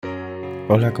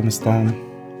Hola, ¿cómo están?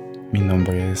 Mi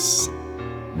nombre es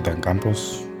Dan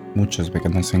Campos, muchos me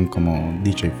conocen como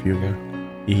DJ Fugger.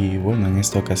 Y bueno, en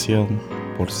esta ocasión,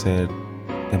 por ser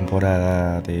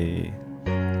temporada de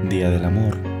Día del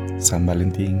Amor, San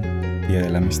Valentín, Día de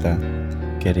la Amistad,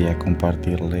 quería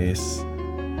compartirles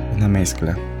una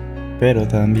mezcla, pero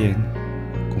también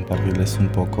compartirles un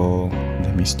poco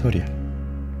de mi historia.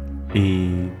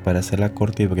 Y para hacerla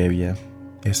corta y breve,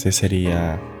 este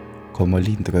sería como el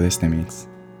intro de este mix.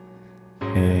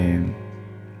 Eh,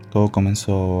 Todo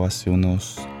comenzó hace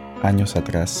unos años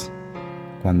atrás,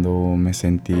 cuando me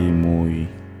sentí muy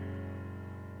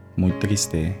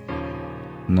triste.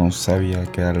 No sabía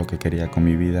qué era lo que quería con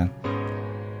mi vida.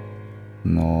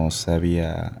 No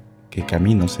sabía qué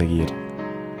camino seguir,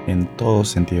 en todo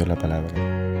sentido de la palabra.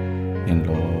 En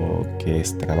lo que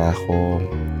es trabajo,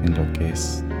 en lo que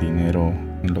es dinero,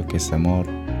 en lo que es amor.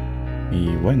 Y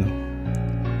bueno,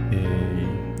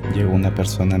 llegó una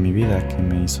persona a mi vida que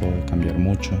me hizo cambiar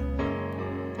mucho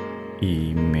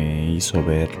y me hizo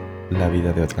ver la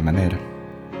vida de otra manera.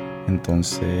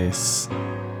 Entonces,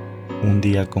 un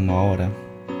día como ahora,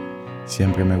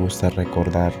 siempre me gusta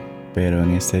recordar, pero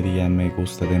en este día me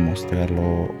gusta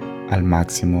demostrarlo al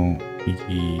máximo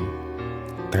y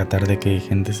tratar de que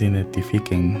gente se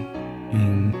identifiquen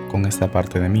con esta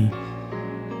parte de mí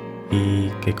y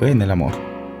que creen en el amor.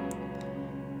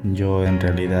 Yo en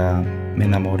realidad me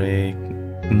enamoré,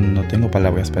 no tengo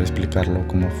palabras para explicarlo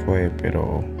cómo fue,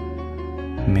 pero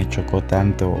me chocó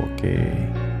tanto que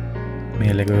me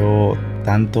alegró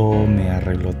tanto, me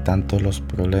arregló tanto los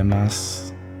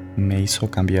problemas, me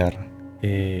hizo cambiar.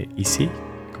 Y sí,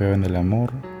 creo en el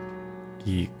amor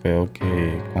y creo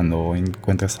que cuando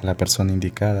encuentras a la persona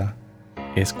indicada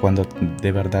es cuando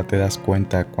de verdad te das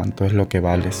cuenta cuánto es lo que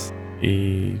vales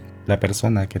y la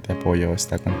persona que te apoya o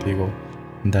está contigo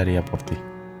daría por ti.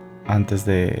 Antes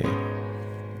de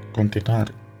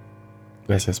continuar,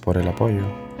 gracias por el apoyo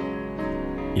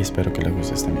y espero que les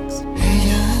guste este mix.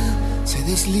 Ella se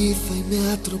desliza y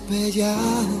me atropella,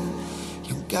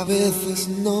 y aunque a veces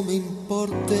no me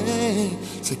importe,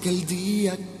 sé que el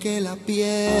día que la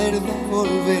pierda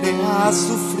volveré a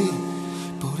sufrir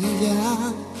por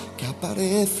ella, que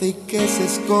aparece y que se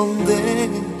esconde,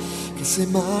 que se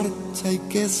marcha y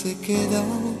que se queda,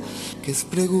 que es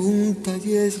pregunta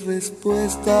y es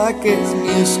respuesta, que es mi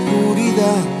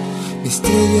oscuridad, mi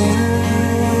estrella.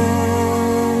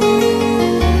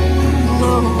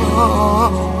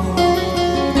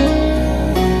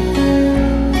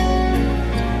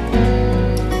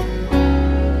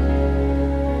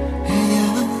 Ella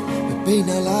me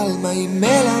peina el alma y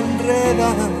me la enreda,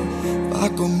 va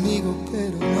conmigo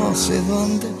pero no sé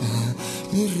dónde va.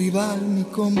 Mi rival, mi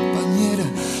compañera,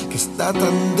 que está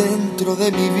tan dentro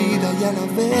de mi vida y a la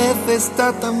vez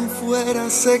está tan fuera.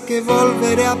 Sé que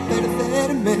volveré a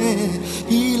perderme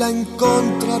y la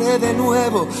encontraré de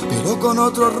nuevo, pero con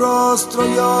otro rostro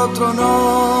y otro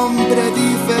nombre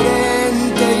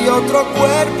diferente y otro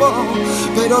cuerpo,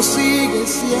 pero sigue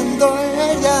siendo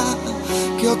ella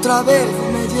que otra vez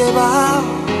me lleva.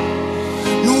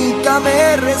 Nunca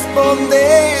me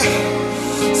responde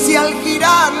si al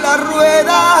girar la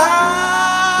rueda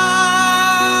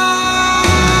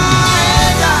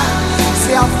ella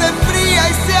se hace fría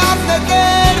y se hace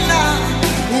eterna,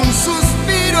 un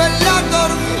suspiro en la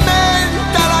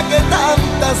tormenta, la que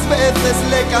tantas veces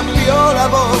le cambió la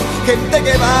voz. Gente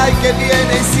que va y que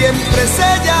viene y siempre es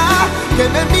ella, que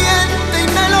me miente y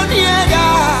me lo niega,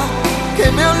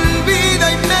 que me olvida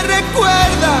y me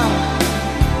recuerda.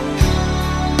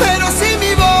 Pero si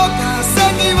mi boca se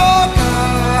equivoca,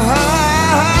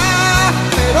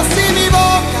 pero si mi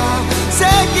boca se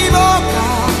equivoca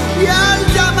y al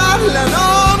llamarla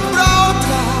nombro a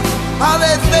otra, a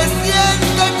veces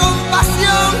siente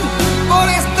compasión por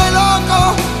este loco,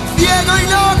 ciego y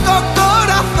loco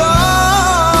corazón.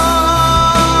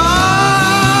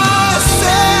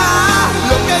 Sea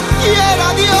lo que quiera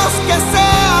Dios que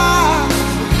sea,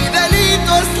 mi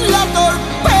delito es la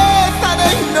torpeza de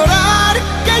ignorar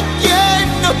que quien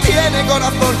no tiene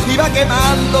corazón y va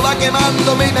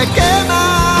quemándome y me quema.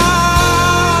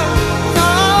 No.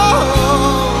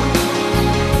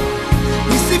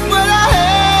 Y si fuera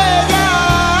ella,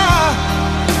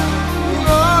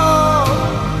 no,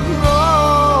 no.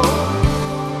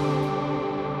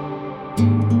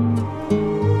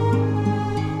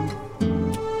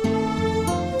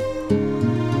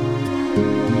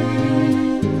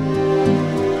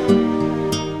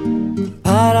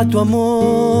 Para tu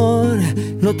amor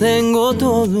lo tengo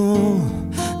todo,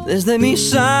 desde mi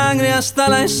sangre hasta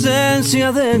la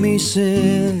esencia de mi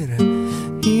ser.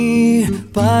 Y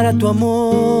para tu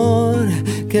amor,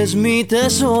 que es mi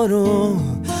tesoro,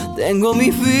 Tengo mi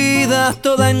vida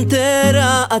toda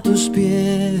entera a tus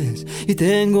pies y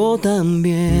tengo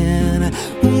también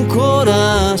un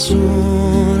corazón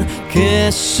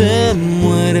que se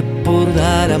muere por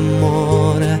dar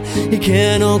amor y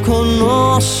que no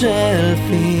conoce el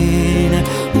fin.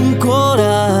 Un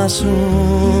corazón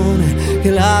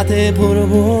que late por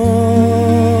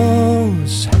vos.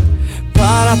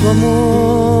 Para tu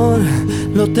amor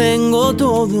lo tengo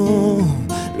todo.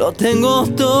 Lo tengo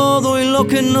todo y lo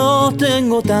que no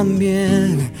tengo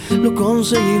también lo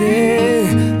conseguiré.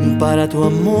 Para tu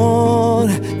amor,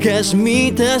 que es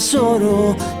mi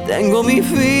tesoro, tengo mi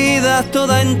vida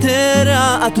toda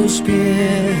entera a tus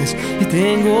pies. Y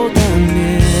tengo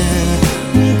también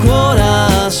un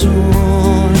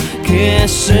corazón que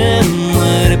se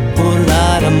muere por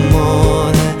dar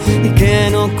amor y que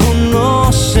no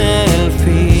conoce el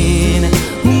fin.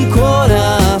 Un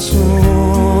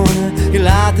corazón que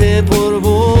late por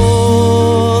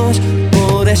vos.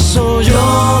 Por eso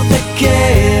yo te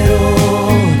quiero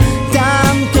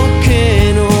tanto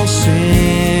que no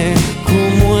sé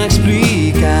cómo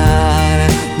explicar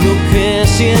lo que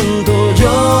siento.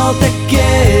 Yo te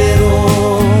quiero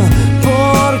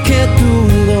porque tu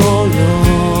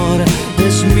dolor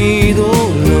es mi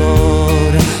dolor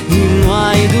y no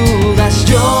hay dudas.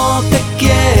 Yo te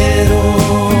quiero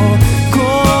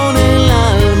con el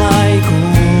alma y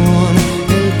con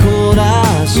el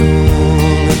corazón.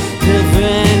 Te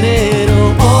venero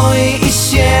hoy y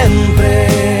siempre.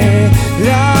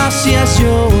 Gracias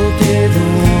yo te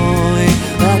doy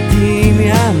a ti, mi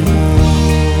amor.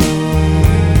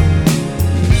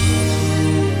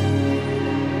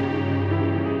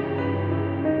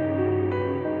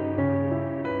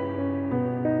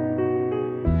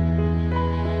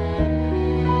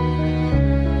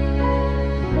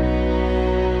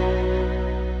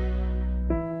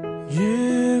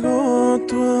 Llegó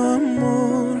tu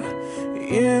amor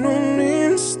y en un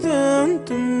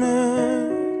instante me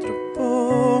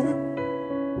atrapó.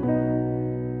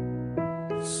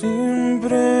 Sin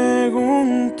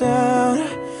preguntar,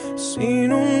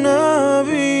 sin un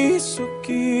aviso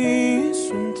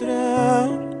quiso entrar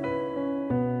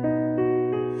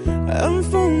al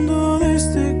fondo de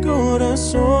este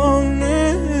corazón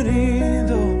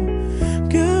herido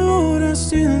que ahora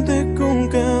siente con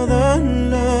cada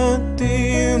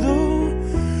latido.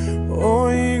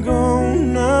 Oigo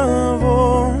una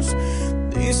voz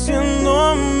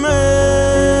diciéndome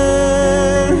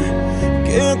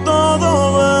que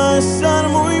todo va a estar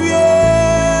muy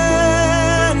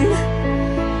bien,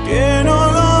 que no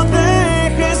lo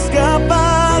deje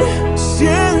escapar.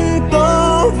 Siento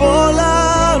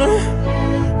volar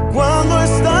cuando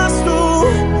estás tú,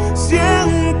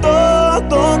 siento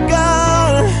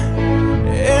tocar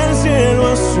el cielo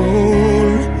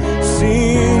azul.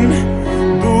 Sin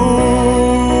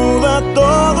duda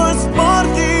todo es por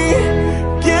ti.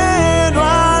 Quiero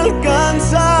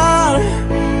alcanzar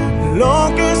lo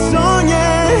que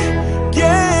soñé.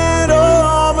 Quiero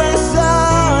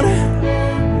besar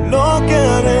lo que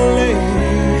anhelé.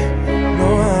 No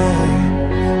hay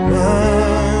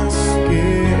más que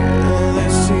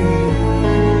decir.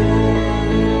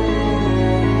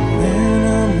 Me he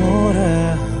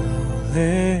enamorado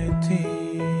de ti.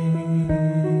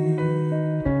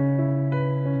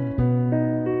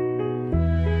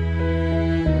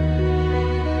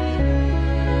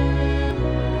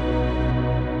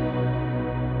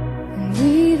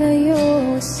 Vida yo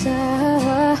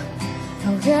estaba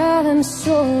ahogada en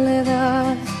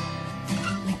soledad,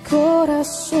 mi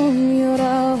corazón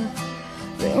lloraba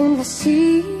de un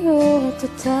vacío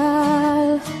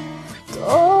total.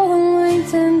 Todo lo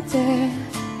intenté,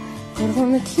 por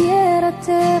donde quiera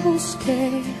te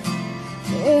busqué,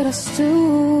 eras tú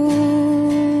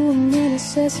mi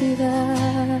necesidad.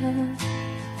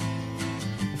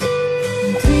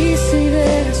 Triste y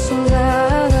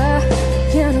desolada,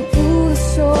 ya no pude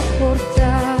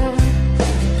soportar,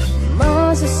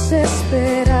 más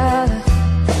desesperada,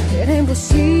 era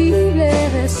imposible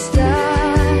de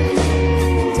estar.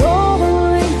 Todo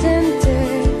lo intenté,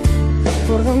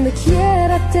 por donde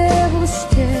quiera te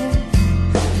busqué,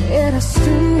 eras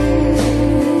tú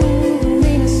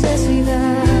mi necesidad.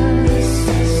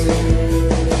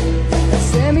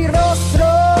 Desde mi rostro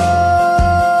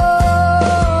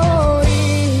y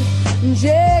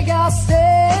llegaste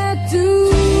tú.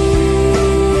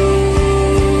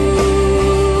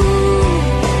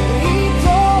 Y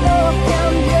todo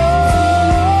cambió.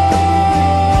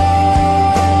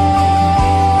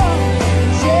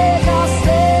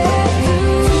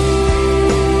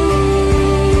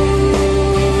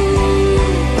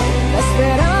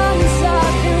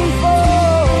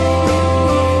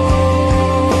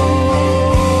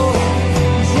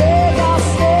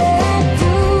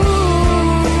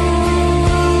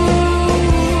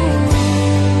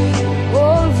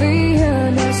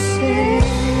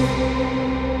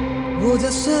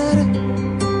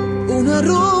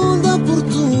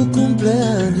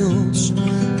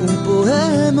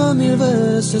 llama 1000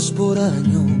 veces por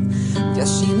año y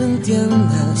así me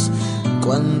entiendas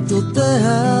cuánto te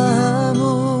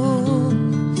amo.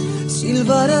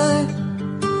 Silbaré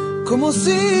como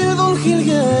silba un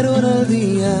jilguero en el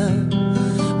día,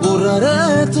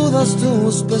 borraré todas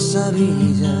tus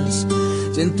pesadillas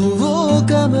y en tu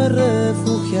boca me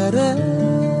refugiaré.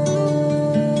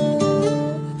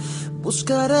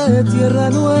 Buscaré tierra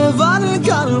nueva en el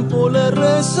campo, le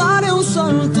rezaré un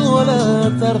santo al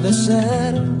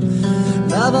atardecer.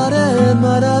 Nadaré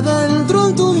mar adentro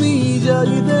en tu milla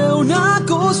y de una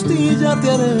costilla te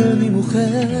haré mi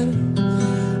mujer.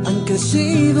 Han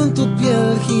crecido en tu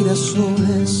piel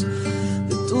girasoles,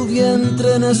 de tu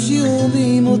vientre nació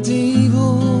mi motivo,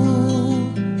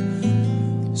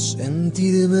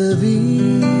 sentirme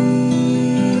vivo.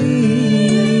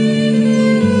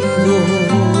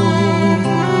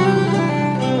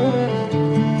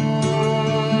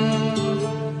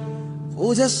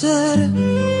 Voy a ser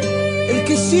el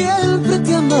que siempre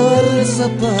te amarre el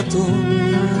zapato,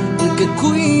 el que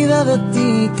cuida de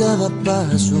ti cada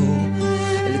paso,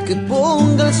 el que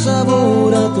ponga el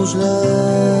sabor a tus labios.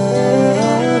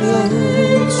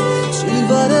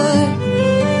 Silbaré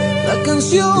la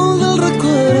canción del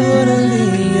recuerdo en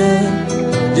el día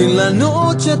y en la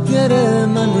noche te haré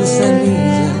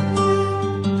manzanilla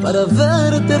para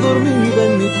verte dormida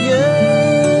en mi piel.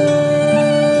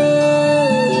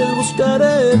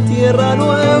 Buscaré tierra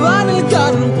nueva en el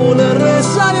campo, le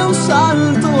rezaré un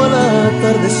salto al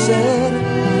atardecer.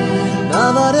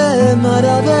 Nadaré mar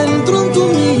adentro en tu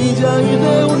milla y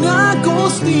de una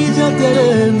costilla te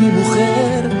haré mi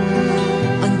mujer.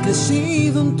 Han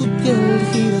crecido en tu piel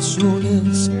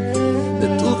girasoles, de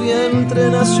tu vientre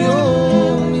nació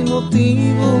mi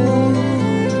motivo,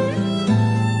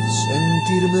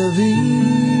 sentirme vivo.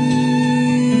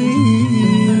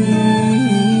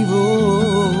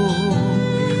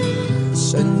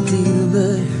 Sentirme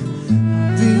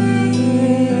vivo.